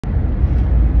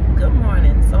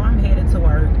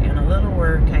another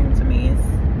word came to me. It's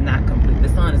not complete. The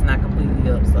sun is not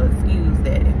completely up, so excuse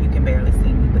that if you can barely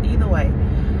see me. But either way,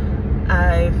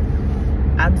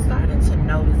 I'm starting to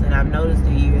notice, and I've noticed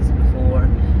it years before,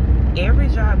 every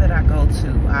job that I go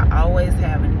to, I always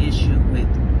have an issue with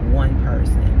one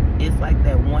person. It's like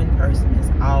that one person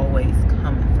is always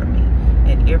coming for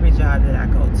me in every job that I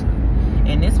go to.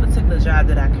 In this particular job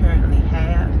that I currently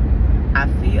have, I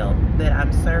feel that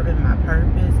I'm serving my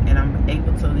purpose and I'm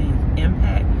able to leave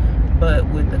impact, but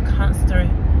with the constant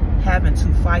having to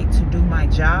fight to do my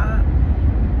job,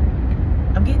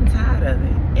 I'm getting tired of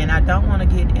it, and I don't want to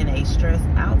get in a stressed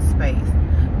out space.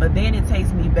 But then it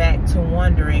takes me back to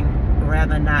wondering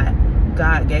whether or not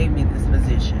God gave me this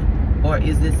position, or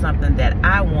is this something that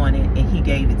I wanted and he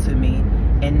gave it to me,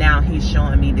 and now he's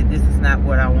showing me that this is not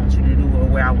what I want you to do or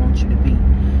where I want you to be.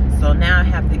 So now I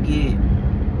have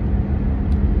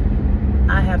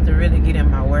to really get in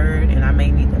my word, and I may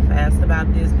need to fast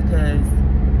about this, because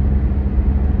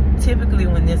typically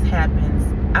when this happens,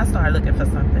 I start looking for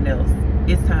something else.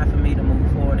 It's time for me to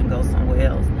move forward and go somewhere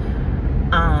else.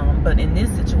 But in this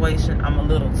situation, I'm a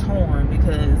little torn,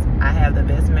 because I have the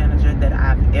best manager that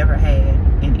I've ever had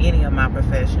in any of my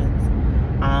professions.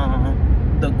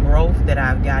 The growth that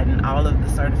I've gotten, all of the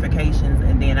certifications,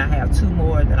 and then I have 2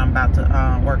 more that I'm about to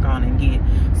work on and get.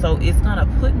 So it's gonna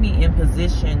put me in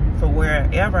position for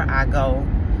wherever I go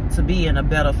to be in a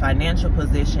better financial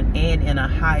position and in a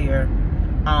higher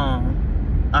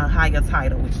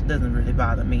title, which doesn't really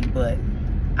bother me, but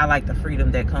I like the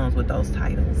freedom that comes with those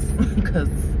titles, because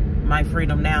my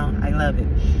freedom now, I love it.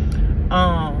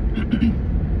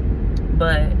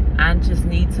 But I just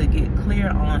need to get clear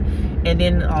on, and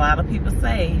then a lot of people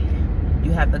say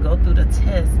you have to go through the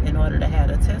test in order to have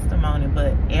a testimony,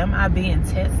 but am I being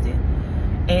tested?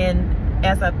 And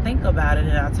as I think about it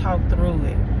and I talk through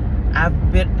it,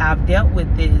 I've dealt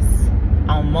with this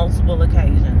on multiple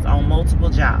occasions, on multiple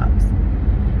jobs,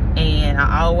 and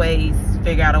I always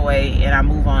figure out a way and I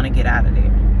move on and get out of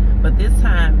there. But this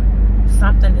time,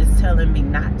 something is telling me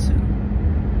not to,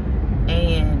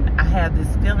 and I have this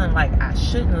feeling like I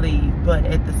shouldn't leave, but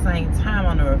at the same time,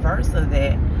 on the reverse of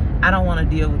that, I don't want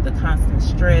to deal with the constant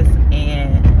stress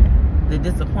and the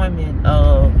disappointment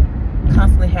of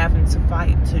constantly having to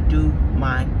fight to do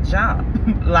my job.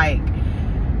 Like,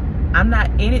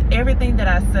 everything that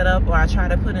I set up or I try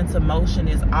to put into motion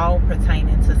is all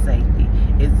pertaining to safety.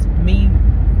 It's me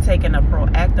taking a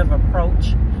proactive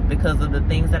approach because of the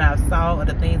things that I've saw or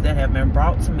the things that have been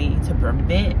brought to me to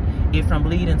prevent it from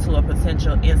leading to a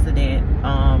potential incident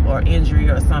or injury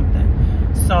or something.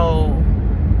 So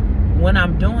when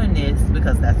I'm doing this,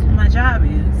 because that's what my job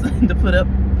is, to put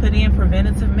in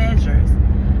preventative measures,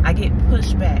 I get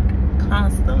pushed back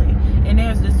constantly. And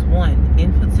there's this one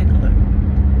in particular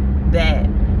that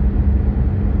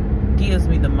gives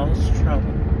me the most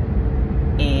trouble,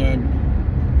 and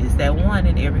it's that one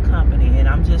in every company, and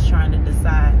I'm just trying to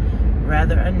decide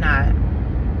whether or not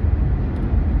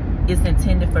it's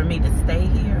intended for me to stay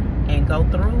here and go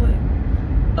through it,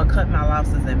 or cut my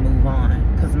losses and move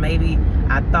on. Because maybe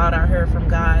I thought I heard from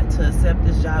God to accept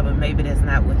this job, but maybe that's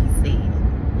not what he said.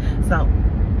 So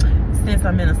since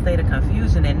I'm in a state of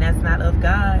confusion and that's not of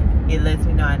God, it lets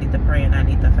me know I need to pray and I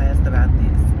need to fast about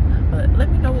this. But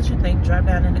let me know what you think. Drop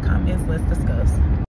down in the comments. Let's discuss.